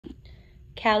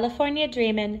California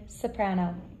Dreamin',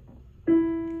 soprano.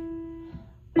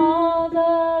 All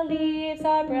the leaves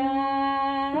are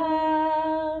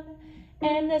brown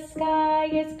and the sky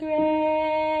is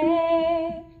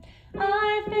gray.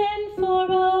 I've been for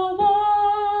a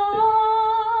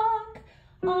walk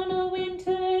on a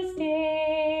winter's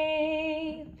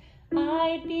day.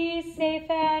 I'd be safe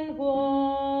and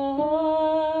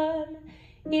warm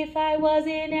if I was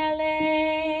in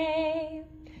LA.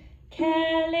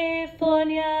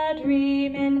 California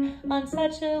dreamin' on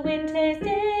such a winter's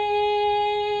day.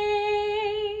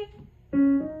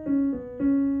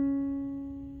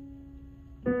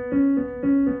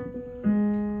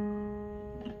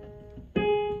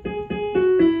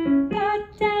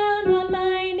 Got down on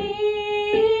my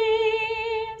knees,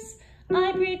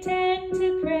 I pretend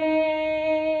to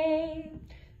pray.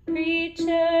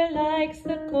 Preacher likes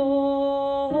the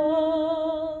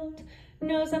cold,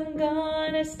 knows I'm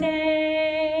gonna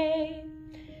stay.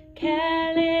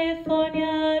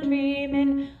 California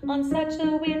dreamin' on such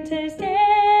a winter's day.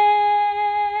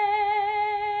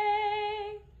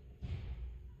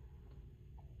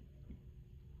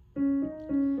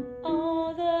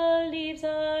 All the leaves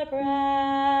are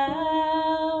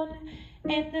brown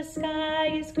and the sky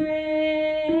is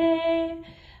gray.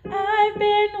 I've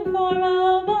been for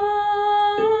a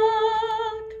walk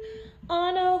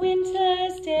on a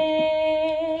winter's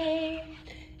day.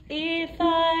 If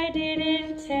I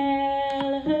didn't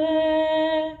tell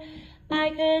her I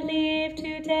could leave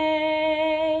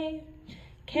today.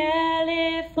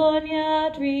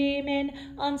 California dreamin'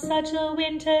 on such a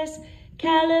winter's,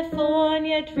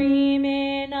 California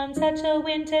dreamin' on such a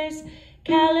winter's,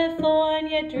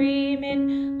 California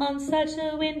dreamin' on such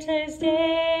a winter's day.